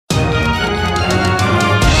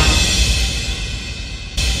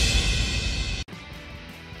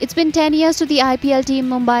It's been 10 years to the IPL team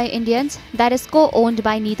Mumbai Indians, that is co-owned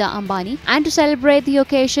by Nita Ambani, and to celebrate the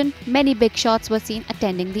occasion, many big shots were seen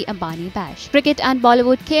attending the Ambani Bash. Cricket and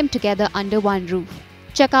Bollywood came together under one roof.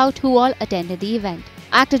 Check out who all attended the event.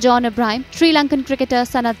 Actor John Abraham, Sri Lankan cricketer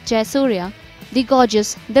Sanath Jayasuriya, the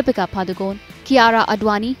gorgeous Deepika Padukone, Kiara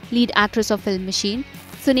Advani, lead actress of Film Machine,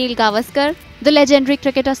 Sunil Gavaskar, the legendary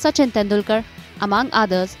cricketer Sachin Tendulkar, among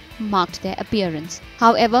others, marked their appearance.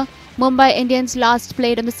 However, Mumbai Indians last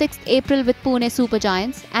played on the 6th April with Pune Super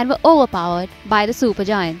Giants and were overpowered by the Super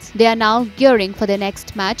Giants. They are now gearing for their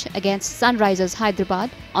next match against Sunrisers Hyderabad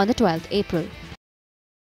on the 12th April.